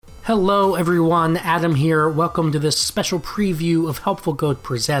Hello everyone, Adam here. Welcome to this special preview of Helpful Goat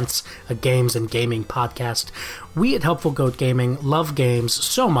Presents, a games and gaming podcast. We at Helpful Goat Gaming love games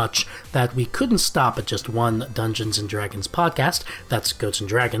so much that we couldn't stop at just one Dungeons & Dragons podcast. That's Goats &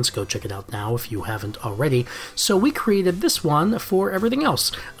 Dragons. Go check it out now if you haven't already. So we created this one for everything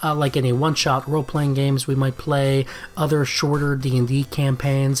else, like any one-shot role-playing games we might play, other shorter D&D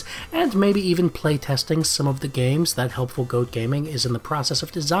campaigns, and maybe even play testing some of the games that Helpful Goat Gaming is in the process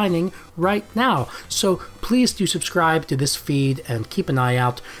of designing right now. So please do subscribe to this feed and keep an eye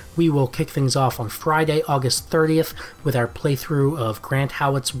out. We will kick things off on Friday, August 30th with our playthrough of Grant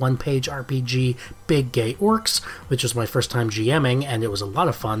Howitt's one-page RPG Big Gay Orcs, which was my first time GMing, and it was a lot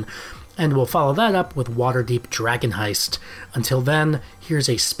of fun. And we'll follow that up with Waterdeep Dragon Heist. Until then, here's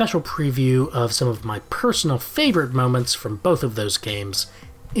a special preview of some of my personal favorite moments from both of those games.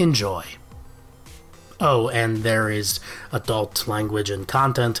 Enjoy. Oh, and there is adult language and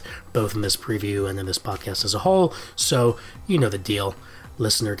content, both in this preview and in this podcast as a whole, so you know the deal.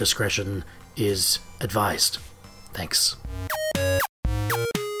 Listener discretion is advised. Thanks.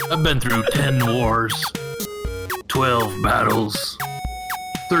 I've been through 10 wars, 12 battles,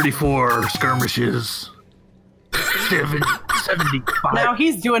 34 skirmishes, 75. Now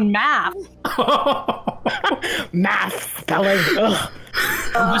he's doing math. Math spelling. Ugh.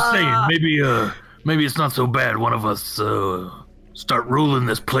 I'm just saying, maybe it's not so bad one of us start ruling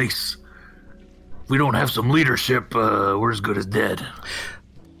this place. If we don't have some leadership, we're as good as dead.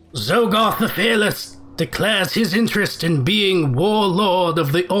 Zogoth the Fearless declares his interest in being warlord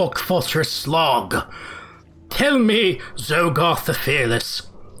of the Orc Fortress Slog. Tell me, Zogoth the Fearless,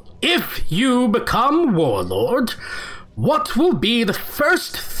 if you become warlord, what will be the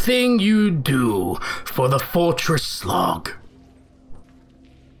first thing you do for the Fortress Slog?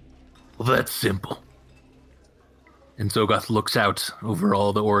 Well, that's simple. And Zogoth looks out over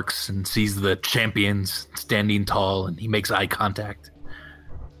all the orcs and sees the champions standing tall, and he makes eye contact.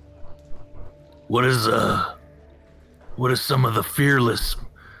 What is some of the fearless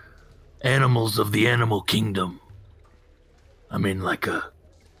animals of the animal kingdom? I mean, like a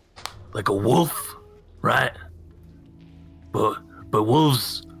wolf, right? But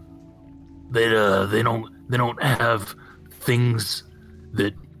wolves, they don't have things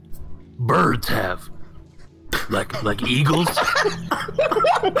that birds have, like eagles.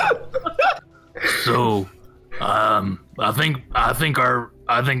 So, I think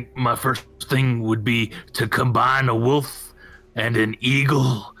my first thing would be to combine a wolf and an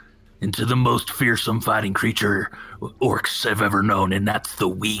eagle into the most fearsome fighting creature orcs have ever known, and that's the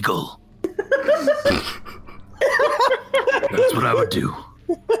Weagle. That's what I would do.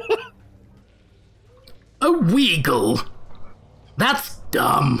 A Weagle? That's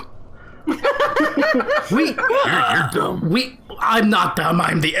dumb. You're dumb. I'm not dumb.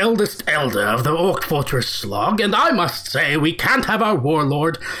 I'm the eldest elder of the Orc Fortress Slog, and I must say we can't have our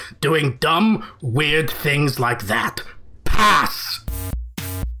warlord doing dumb, weird things like that. Pass!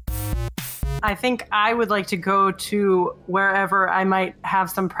 I think I would like to go to wherever I might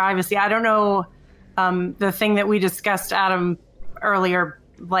have some privacy. I don't know, the thing that we discussed, Adam, earlier,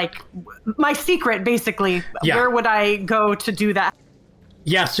 like my secret, basically. Yeah. Where would I go to do that?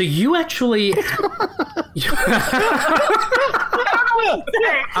 Yeah, so you actually...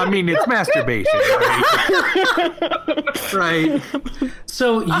 I mean, it's masturbation, right? Right.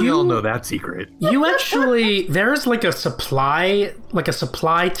 So we all know that secret. You actually... There's like a supply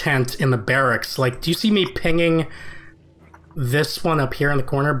tent in the barracks. Like, do you see me pinging this one up here in the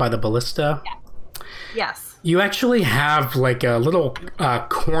corner by the ballista? Yeah. Yes. You actually have like a little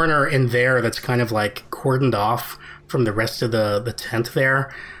corner in there that's kind of like cordoned off from the rest of the tent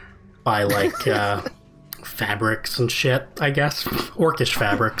there by like fabrics and shit, I guess. Orcish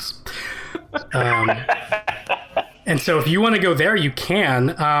fabrics. And so if you want to go there, you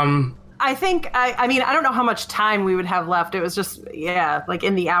can. I think, I mean, I don't know how much time we would have left. It was just, like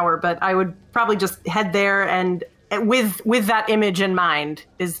in the hour, but I would probably just head there and with that image in mind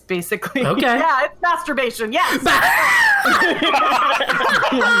is basically okay. Yeah, it's masturbation. Yes. But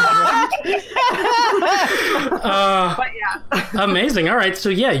yeah. Amazing. All right. So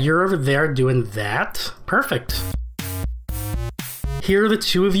yeah, you're over there doing that. Perfect. Here the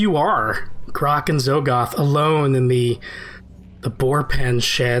two of you are, Grok and Zogoth, alone in the boar pen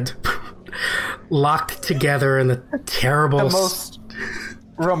shed, locked together in the terrible. The most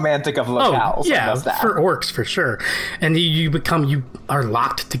romantic of locales. Oh, yeah, for orcs, for sure. And you are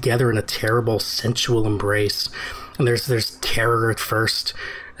locked together in a terrible sensual embrace. And there's terror at first,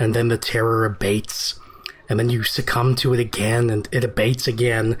 and then the terror abates, and then you succumb to it again, and it abates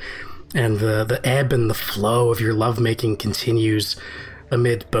again, and the ebb and the flow of your lovemaking continues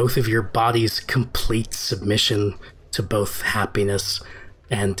amid both of your bodies' complete submission to both happiness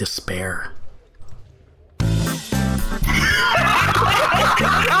and despair.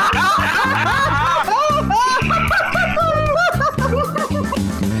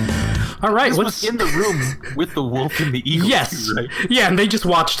 All right, what's in the room with the wolf and the eagle? Yes, right? Yeah, and they just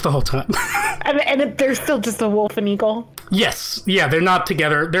watched the whole time. and there's still just a wolf and eagle? Yes, yeah, they're not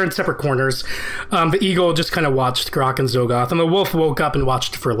together. They're in separate corners. The eagle just kind of watched Grok and Zogoth, and the wolf woke up and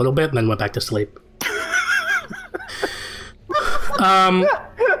watched for a little bit and then went back to sleep.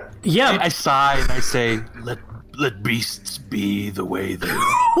 Yeah. I sigh and I say, let beasts be the way they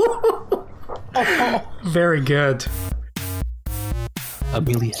are. Very good.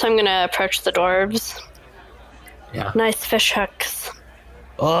 Amelia. So I'm gonna approach the dwarves. Yeah. Nice fish hooks.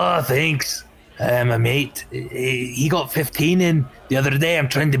 Oh, thanks. My mate, he got 15 in the other day. I'm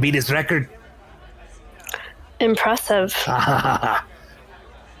trying to beat his record. Impressive.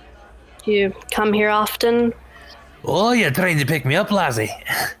 You come here often? Oh, you're trying to pick me up, lassie.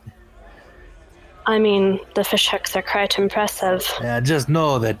 I mean, the fish hooks are quite impressive. Just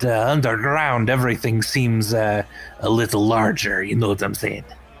know that underground everything seems a little larger, you know what I'm saying?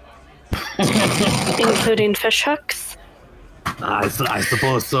 Including fish hooks? I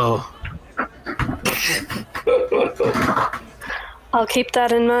suppose so. I'll keep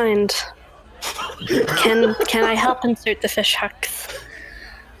that in mind. Can I help insert the fish hooks?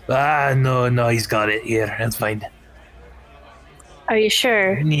 No, he's got it here. That's fine. Are you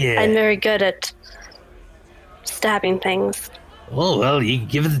sure? Yeah. I'm very good at stabbing things. Oh, well, you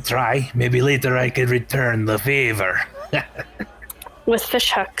give it a try. Maybe later I could return the favor. With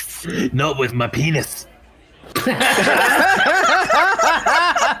fish hooks? Not with my penis.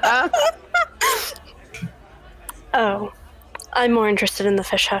 Oh, I'm more interested in the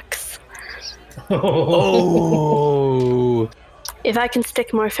fish hooks. Oh. If I can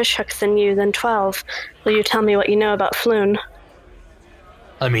stick more fish hooks in you than 12, will you tell me what you know about Floon?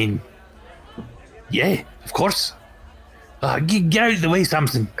 I mean, yeah, of course. Get out of the way,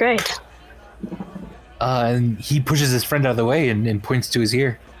 Samson. Great. And he pushes his friend out of the way and points to his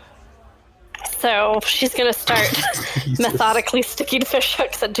ear. So she's gonna start methodically sticking fish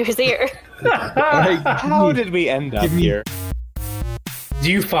hooks into his ear. How did we end up here?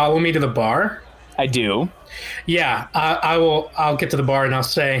 Do you follow me to the bar? I do. Yeah, I will. I'll get to the bar and I'll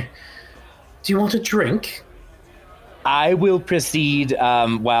say, "Do you want a drink?" I will proceed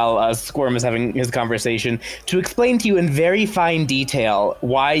while Squirm is having his conversation to explain to you in very fine detail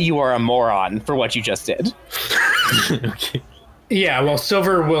why you are a moron for what you just did. Okay. Yeah, well,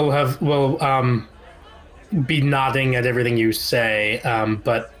 Silver will be nodding at everything you say,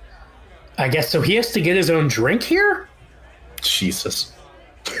 but I guess so. He has to get his own drink here. Jesus.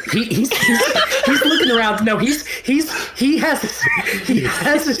 He's looking around. No, he has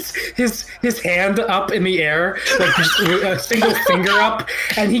his hand up in the air, like just a single finger up,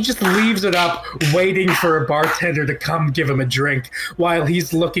 and he just leaves it up, waiting for a bartender to come give him a drink while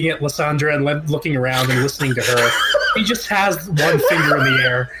he's looking at Lysandra and looking around and listening to her. He just has one finger in the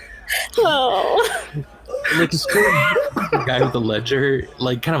air. Oh. Like the guy with the ledger,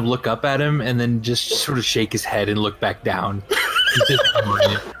 like kind of look up at him and then just sort of shake his head and look back down.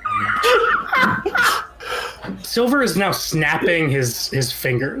 Silver is now snapping his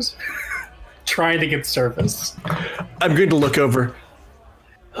fingers, trying to get service. I'm going to look over.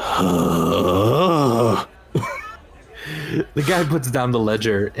 The guy puts down the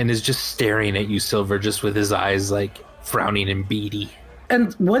ledger and is just staring at you, Silver, just with his eyes like frowning and beady.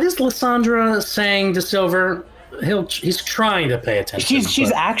 And what is Lysandra saying to Silver? He's trying to pay attention.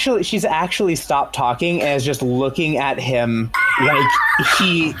 She's actually stopped talking and is just looking at him like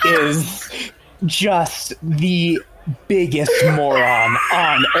he is just the biggest moron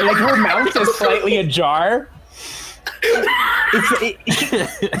on. Like her mouth is slightly ajar.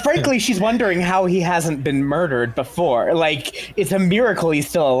 Frankly, she's wondering how he hasn't been murdered before. Like, it's a miracle he's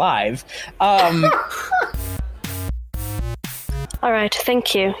still alive. All right,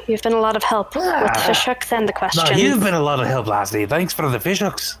 thank you. You've been a lot of help with the fish hooks and the questions. No, you've been a lot of help, lassie. Thanks for the fish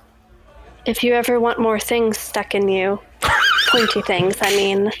hooks. If you ever want more things stuck in you, pointy things, I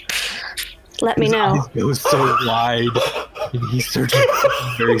mean, let me know. It was so wide, and he's searching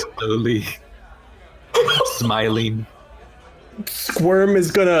very slowly, smiling. Squirm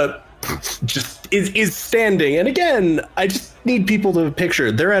is gonna is standing, and again, I just need people to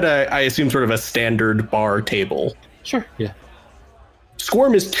picture. They're at I assume, sort of a standard bar table. Sure. Yeah.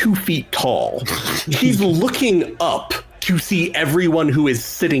 Squirm is 2 feet tall. He's looking up to see everyone who is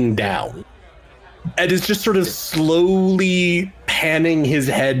sitting down, and is just sort of slowly panning his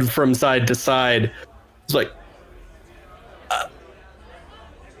head from side to side. It's like,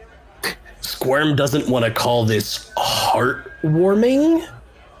 Squirm doesn't want to call this heartwarming,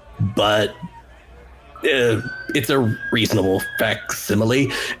 but it's a reasonable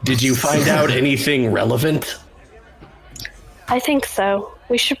facsimile. Did you find out anything relevant? I think so.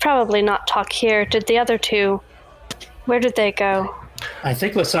 We should probably not talk here. Did the other two... Where did they go? I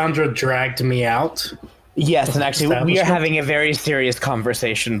think Lysandra dragged me out. Yes, and actually, we are having a very serious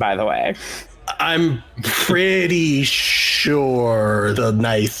conversation, by the way. I'm pretty sure the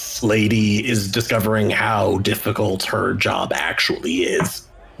nice lady is discovering how difficult her job actually is.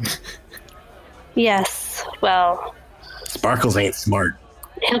 Yes, well... Sparkles ain't smart.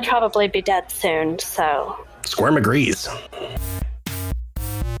 He'll probably be dead soon, so... Squirm agrees.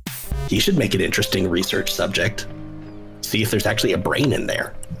 He should make an interesting research subject. See if there's actually a brain in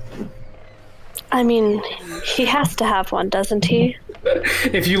there. I mean, he has to have one, doesn't he?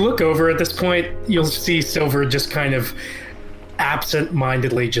 If you look over at this point, you'll see Silver just kind of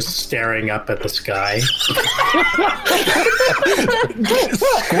absent-mindedly just staring up at the sky.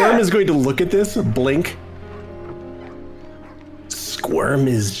 Squirm is going to look at this, blink. Squirm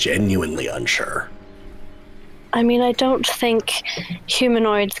is genuinely unsure. I mean, I don't think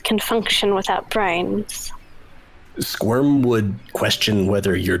humanoids can function without brains. Squirm would question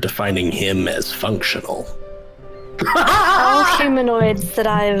whether you're defining him as functional. All humanoids that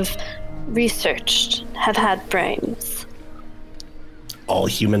I've researched have had brains. All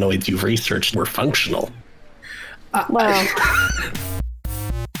humanoids you've researched were functional. Well,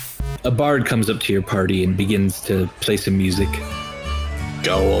 A bard comes up to your party and begins to play some music.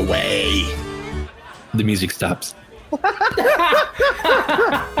 Go away. The music stops.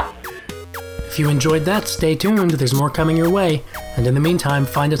 If you enjoyed that, stay tuned. There's more coming your way. And in the meantime,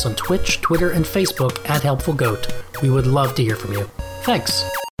 find us on Twitch, Twitter, and Facebook at Helpful Goat. We would love to hear from you. Thanks.